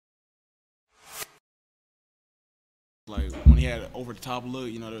Like when he had over the top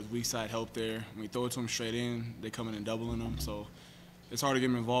look, you know, there's weak side help there. When you throw it to him straight in, they come in and doubling him. So it's hard to get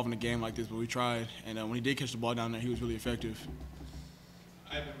him involved in a game like this, but we tried. And when he did catch the ball down there, he was really effective.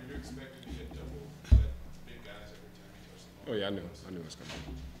 Ivan, were you expecting to hit double big guys every time you touched the ball? Oh yeah, I knew it was coming.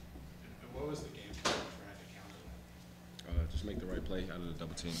 And what was the game plan trying to counter that? Just make the right play out of the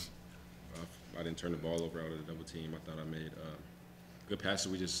double team. I didn't turn the ball over out of the double team. I thought I made good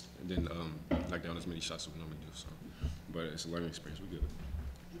passes. We just didn't knock down as many shots as we normally do. So, but it's a learning experience. We're good.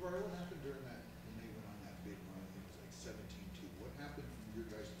 Jabari, what happened during that when they went on that big run? I think it was like 17-2. What happened from your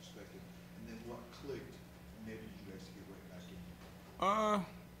guys' perspective, and then what clicked and enabled you guys to get right back in?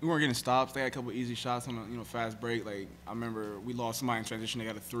 We weren't getting stops. They had a couple easy shots on a fast break. Like I remember we lost somebody in transition. They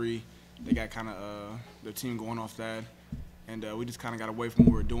got a 3. They got kind of their team going off that. And we just kind of got away from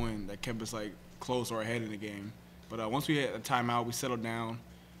what we were doing. That kept us like close or ahead in the game. But once we had a timeout, we settled down.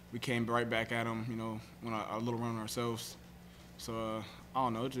 We came right back at them, you know, on our little run ourselves. So I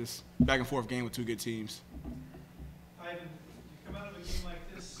don't know, just back and forth game with two good teams. Ivan, you come out of a game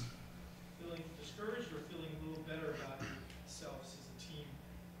like this feeling discouraged or feeling a little better about yourselves as a team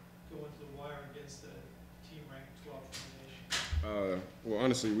going to the wire against a team ranked 12th in the nation? Well,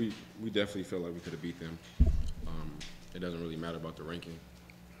 honestly, we definitely feel like we could have beat them. It doesn't really matter about the ranking.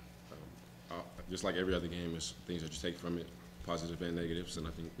 Just like every other game, it's things that you take from it, positives and negatives, and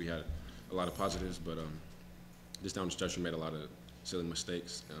I think we had a lot of positives, but just down the stretch we made a lot of silly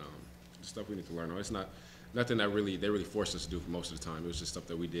mistakes, and stuff we need to learn on. It's not nothing that they really forced us to do for most of the time. It was just stuff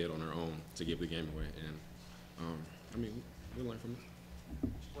that we did on our own to give the game away, and I mean, we learn from it.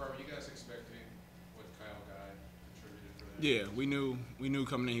 Were you guys expecting what Kyle Guy contributed for that? Yeah, we knew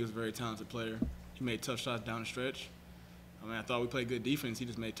coming in he was a very talented player. He made tough shots down the stretch. I mean, I thought we played good defense. He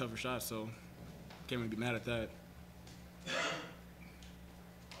just made tougher shots, so can't really be mad at that. I don't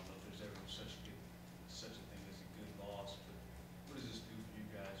know if there's ever such a thing as a good loss, but what does this do for you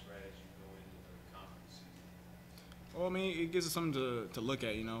guys right as you go into the conference season? Well, I mean, it gives us something to look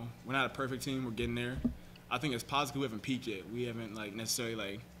at, you know. We're not a perfect team. We're getting there. I think it's positive we haven't peaked yet. We haven't,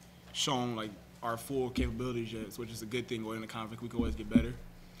 necessarily, shown, our full capabilities yet, which is a good thing going into conference. We can always get better.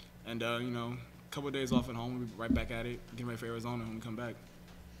 And, you know, a couple of days off at home, we'll be right back at it, getting ready for Arizona when we come back.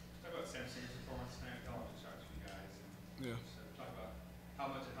 Talk about Samson's performance tonight, how it starts for you guys. And Yeah. talk about how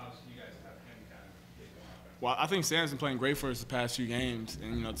much it helps you guys have him kind of get going out there. Well, I think Sam's been playing great for us the past few games,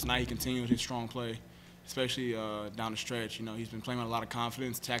 and you know tonight he continued his strong play, especially down the stretch. You know he's been playing with a lot of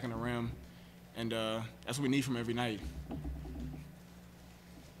confidence, attacking the rim, and that's what we need from every night.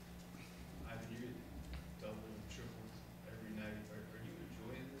 Ivan, you're double and triple every night. Are you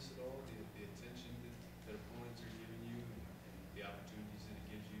enjoying this at all? The attention that opponents are giving you and the opportunities that it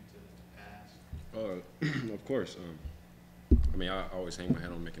gives you to pass? Of course. I mean, I always hang my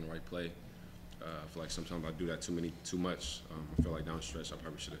head on making the right play. I feel like sometimes I do that too much. I feel like down the stretch I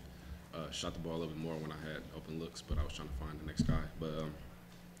probably should have shot the ball a little bit more when I had open looks, but I was trying to find the next guy. But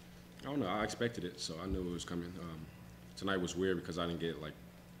I don't know. I expected it, so I knew it was coming. Tonight was weird because I didn't get like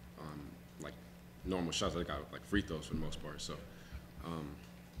normal shots. I got free throws for the most part. So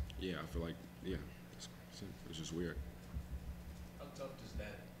yeah, I feel like it's just weird. How tough does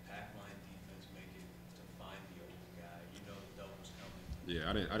that pack line defense make it to find the open guy? You know the double's coming. Yeah,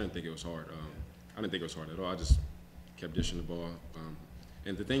 I didn't think it was hard. I didn't think it was hard at all. I just kept dishing the ball.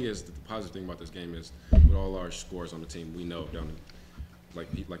 And the thing is, the positive thing about this game is, with all our scores on the team, we know like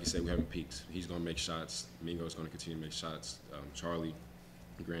you said, we haven't peaked. He's going to make shots. Mingo's going to continue to make shots. Charlie,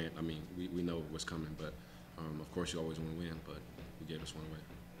 Grant. I mean, we know what's coming. But of course, you always want to win. But we gave us one away.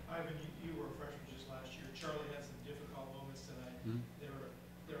 Ivan, you were a freshman just last year. Charlie had some difficult moments tonight. Mm-hmm.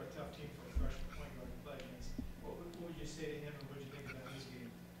 They're a tough team for a freshman point guard to play against. What would you say to him, and what did you think about his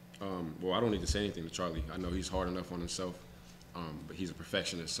game? Well, I don't need to say anything to Charlie. I know he's hard enough on himself, but he's a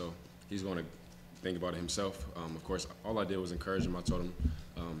perfectionist, so he's going to think about it himself. Of course, all I did was encourage him. I told him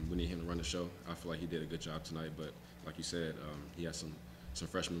we need him to run the show. I feel like he did a good job tonight, but like you said, he had some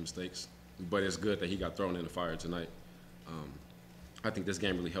freshman mistakes. But it's good that he got thrown in the fire tonight. I think this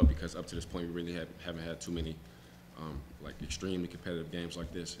game really helped because up to this point, we really haven't had too many extremely competitive games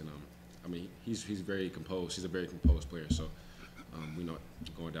like this. And I mean, he's very composed. He's a very composed player, so we know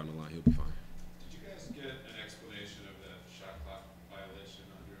going down the line he'll be fine. Did you guys get an explanation of that shot clock violation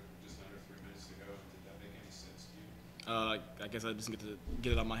just under 3 minutes to go? Did that make any sense to you? I guess I just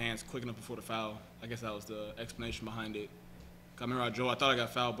get it out of my hands quick enough before the foul. I guess that was the explanation behind it. I remember I thought I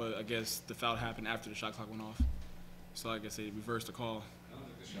got fouled, but I guess the foul happened after the shot clock went off. So I guess they reversed the call. I don't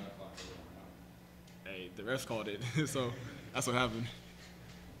think the shot clock ever went out. Hey, the refs called it, so that's what happened.